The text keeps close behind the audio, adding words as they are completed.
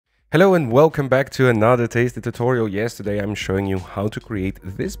Hello and welcome back to another tasty tutorial. Yes, today I'm showing you how to create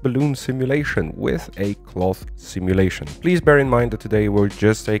this balloon simulation with a cloth simulation. Please bear in mind that today we're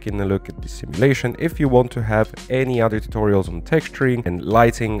just taking a look at the simulation. If you want to have any other tutorials on texturing and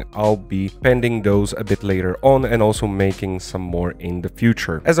lighting, I'll be pending those a bit later on and also making some more in the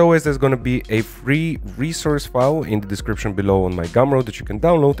future. As always, there's going to be a free resource file in the description below on my Gumroad that you can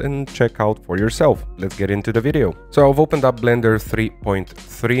download and check out for yourself. Let's get into the video. So I've opened up Blender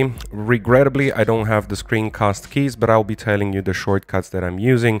 3.3. Regrettably, I don't have the screencast keys, but I'll be telling you the shortcuts that I'm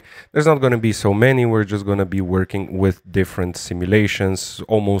using. There's not going to be so many. We're just going to be working with different simulations,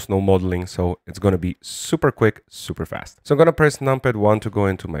 almost no modeling. So it's going to be super quick, super fast. So I'm going to press numpad 1 to go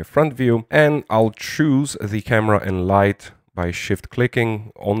into my front view, and I'll choose the camera and light by shift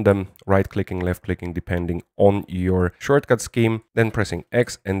clicking on them, right clicking, left clicking, depending on your shortcut scheme, then pressing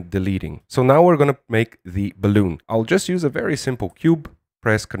X and deleting. So now we're going to make the balloon. I'll just use a very simple cube.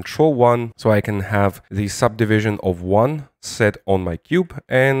 Press Ctrl 1 so I can have the subdivision of 1 set on my cube,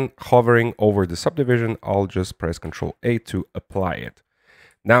 and hovering over the subdivision, I'll just press Ctrl A to apply it.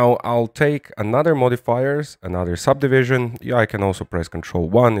 Now I'll take another modifiers, another subdivision. Yeah, I can also press Ctrl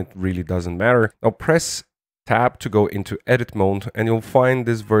 1, it really doesn't matter. Now press Tab to go into edit mode, and you'll find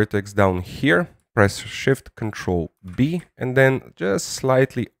this vertex down here. Press Shift Ctrl B and then just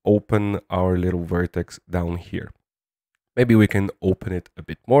slightly open our little vertex down here. Maybe we can open it a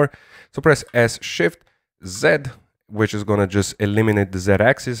bit more. So press S Shift Z, which is going to just eliminate the Z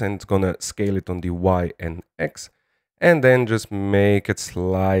axis, and it's going to scale it on the Y and X. And then just make it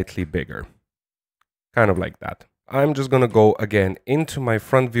slightly bigger. Kind of like that. I'm just going to go again into my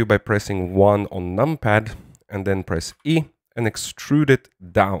front view by pressing 1 on numpad and then press E and extrude it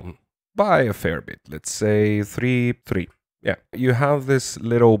down by a fair bit. Let's say 3. Yeah, you have this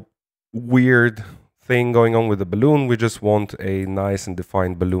little weird thing going on with the balloon. We just want a nice and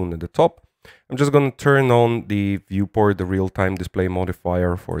defined balloon at the top. I'm just going to turn on the viewport, the real-time display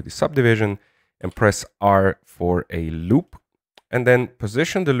modifier for the subdivision, and press R for a loop, and then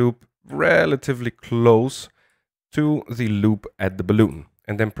position the loop relatively close to the loop at the balloon,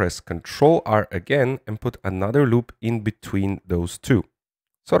 and then press Ctrl R again and put another loop in between those two,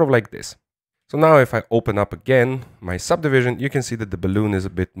 sort of like this. So now if I open up again my subdivision, you can see that the balloon is a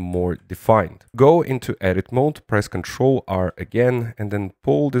bit more defined. Go into edit mode, press Ctrl R again, and then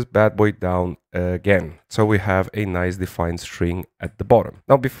pull this bad boy down again. So we have a nice defined string at the bottom.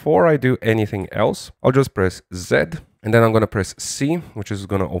 Now before I do anything else, I'll just press Z, and then I'm going to press C, which is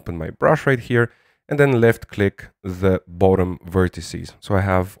going to open my brush right here, and then left click the bottom vertices. So I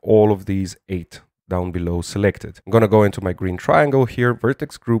have all of these 8 down below selected. I'm going to go into my green triangle here,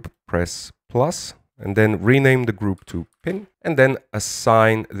 vertex group, press plus, and then rename the group to pin, and then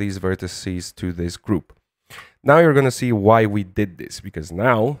assign these vertices to this group. Now you're going to see why we did this, because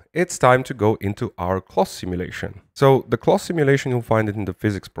now it's time to go into our cloth simulation. So the cloth simulation, you'll find it in the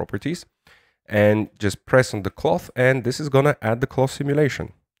physics properties, and just press on the cloth, and this is going to add the cloth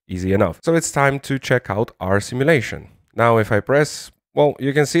simulation. Easy enough. So it's time to check out our simulation. Now if I press, well,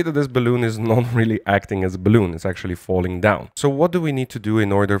 you can see that this balloon is not really acting as a balloon. It's actually falling down. So what do we need to do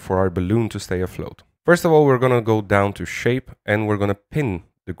in order for our balloon to stay afloat? First of all, we're going to go down to shape, and we're going to pin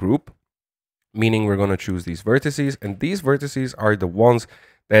the group, meaning we're going to choose these vertices, and these vertices are the ones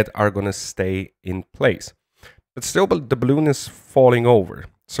that are going to stay in place. But still, the balloon is falling over.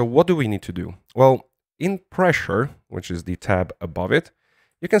 So what do we need to do? Well, in pressure, which is the tab above it,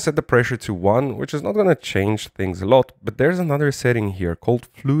 you can set the pressure to 1, which is not going to change things a lot, but there's another setting here called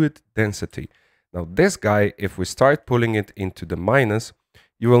fluid density. Now this guy, if we start pulling it into the minus,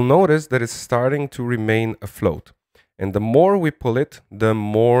 you will notice that it's starting to remain afloat. And the more we pull it, the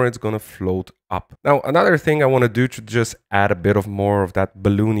more it's going to float up. Now another thing I want to do to just add a bit of more of that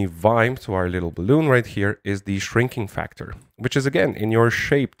balloony vibe to our little balloon right here is the shrinking factor, which is again in your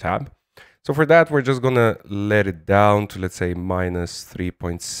shape tab. So for that, we're just going to let it down to, let's say, minus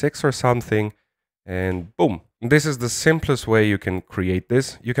 3.6 or something. And boom. This is the simplest way you can create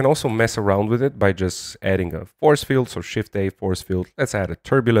this. You can also mess around with it by just adding a force field. So Shift A, force field. Let's add a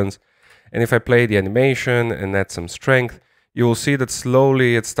turbulence. And if I play the animation and add some strength, you will see that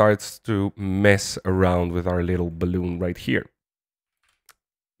slowly it starts to mess around with our little balloon right here.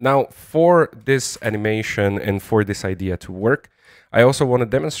 Now, for this animation and for this idea to work, I also want to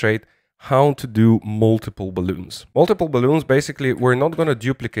demonstrate how to do multiple balloons. Multiple balloons, basically, we're not going to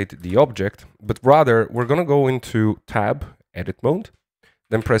duplicate the object, but rather we're going to go into tab, edit mode,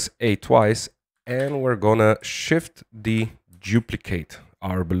 then press A twice, and we're going to shift duplicate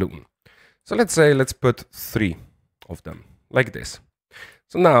our balloon. So let's say, let's put 3 of them like this.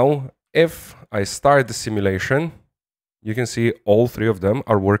 So now if I start the simulation, you can see all three of them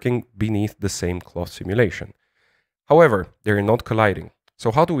are working beneath the same cloth simulation. However, they're not colliding.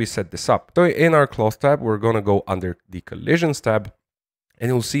 So how do we set this up? So in our cloth tab, we're going to go under the collisions tab, and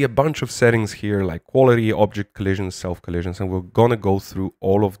you'll see a bunch of settings here like quality, object collisions, self collisions, and we're going to go through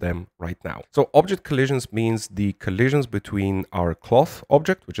all of them right now. So object collisions means the collisions between our cloth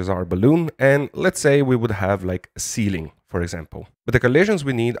object, which is our balloon, and let's say we would have like a ceiling, for example. But the collisions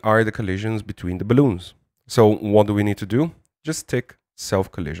we need are the collisions between the balloons. So what do we need to do? Just tick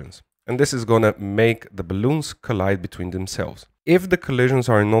self collisions. And this is going to make the balloons collide between themselves. If the collisions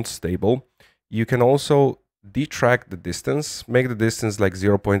are not stable, you can also detract the distance, make the distance like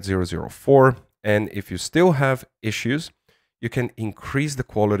 0.004. And if you still have issues, you can increase the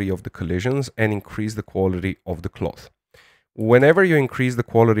quality of the collisions and increase the quality of the cloth. Whenever you increase the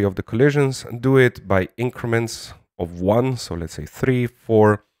quality of the collisions, do it by increments of 1. So let's say 3,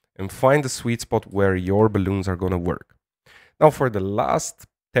 4, and find the sweet spot where your balloons are going to work. Now for the last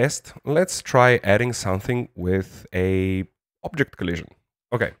test, let's try adding something with a object collision.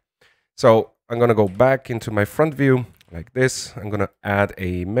 Okay, so I'm going to go back into my front view like this. I'm going to add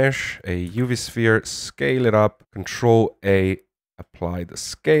a mesh, a UV sphere, scale it up, Control A, apply the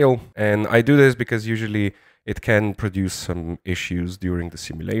scale. And I do this because usually it can produce some issues during the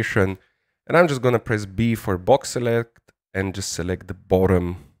simulation. And I'm just going to press B for box select and just select the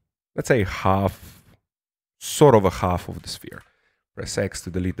bottom, let's say half, sort of a half of the sphere. Press X to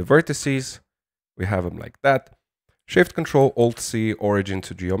delete the vertices. We have them like that. Shift Control Alt C, origin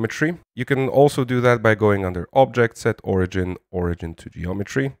to geometry. You can also do that by going under Object, Set Origin, Origin to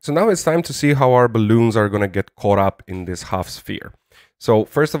Geometry. So now it's time to see how our balloons are going to get caught up in this half sphere. So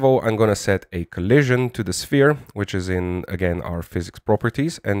first of all, I'm going to set a collision to the sphere, which is in, again, our physics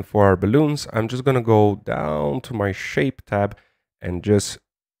properties. And for our balloons, I'm just going to go down to my Shape tab and just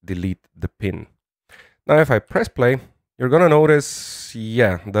delete the pin. Now, if I press play, you're going to notice,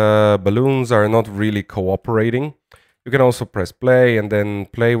 yeah, the balloons are not really cooperating. You can also press play and then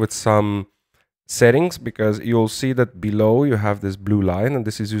play with some settings, because you'll see that below you have this blue line, and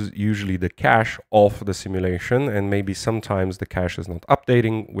this is usually the cache of the simulation, and maybe sometimes the cache is not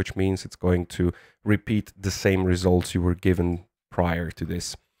updating, which means it's going to repeat the same results you were given prior to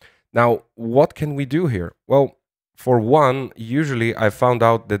this. Now, what can we do here? Well, for one, usually I found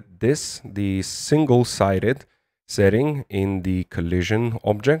out that the single-sided setting in the collision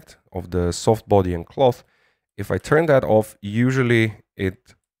object of the soft body and cloth, if I turn that off, usually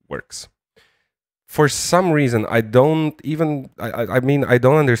it works. For some reason, I don't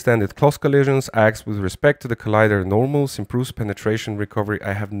understand it. Close collisions acts with respect to the collider normals, improves penetration recovery.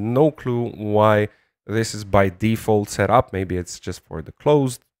 I have no clue why this is by default set up. Maybe it's just for the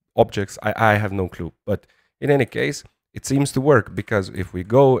closed objects. I have no clue. But in any case, it seems to work, because if we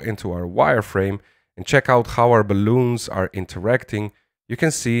go into our wireframe and check out how our balloons are interacting, you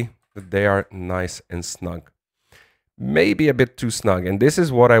can see that they are nice and snug. Maybe a bit too snug, and this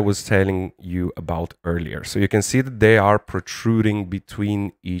is what I was telling you about earlier. So you can see that they are protruding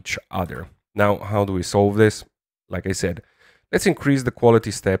between each other. Now, how do we solve this? Like I said, let's increase the quality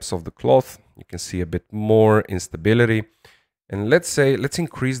steps of the cloth. You can see a bit more instability. And let's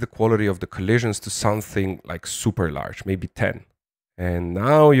increase the quality of the collisions to something like super large, maybe 10. And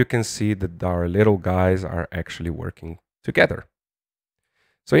now you can see that our little guys are actually working together.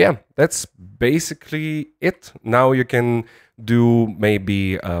 So yeah, that's basically it. Now you can do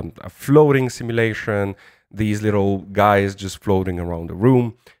maybe a floating simulation, these little guys just floating around the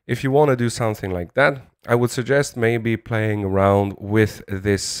room. If you want to do something like that, I would suggest maybe playing around with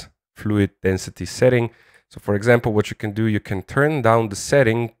this fluid density setting. So for example, what you can do, you can turn down the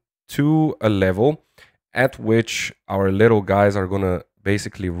setting to a level at which our little guys are going to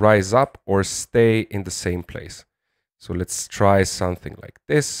basically rise up or stay in the same place. So let's try something like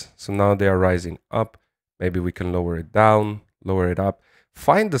this. So now they are rising up. Maybe we can lower it down, lower it up.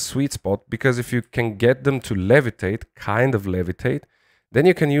 Find the sweet spot, because if you can get them to levitate, kind of levitate, then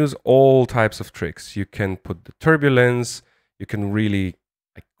you can use all types of tricks. You can put the turbulence, you can really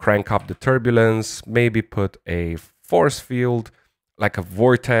crank up the turbulence, maybe put a force field, like a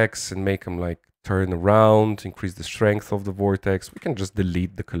vortex, and make them like turn around, increase the strength of the vortex. We can just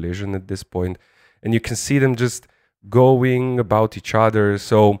delete the collision at this point, and you can see them just going about each other.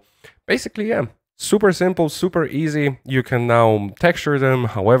 So basically, yeah, super simple, super easy. You can now texture them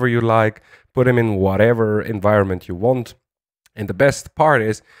however you like, put them in whatever environment you want. And the best part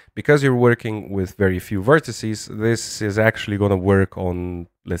is, because you're working with very few vertices, this is actually going to work on,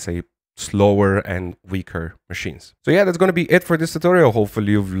 let's say, slower and weaker machines. So yeah, that's going to be it for this tutorial.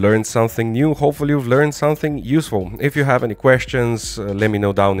 Hopefully you've learned something new. Hopefully you've learned something useful. If you have any questions, let me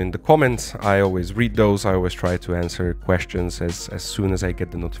know down in the comments. I always read those. I always try to answer questions as soon as I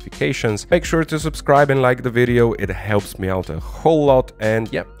get the notifications. Make sure to subscribe and like the video. It helps me out a whole lot.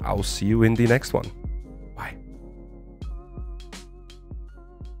 And yeah, I'll see you in the next one.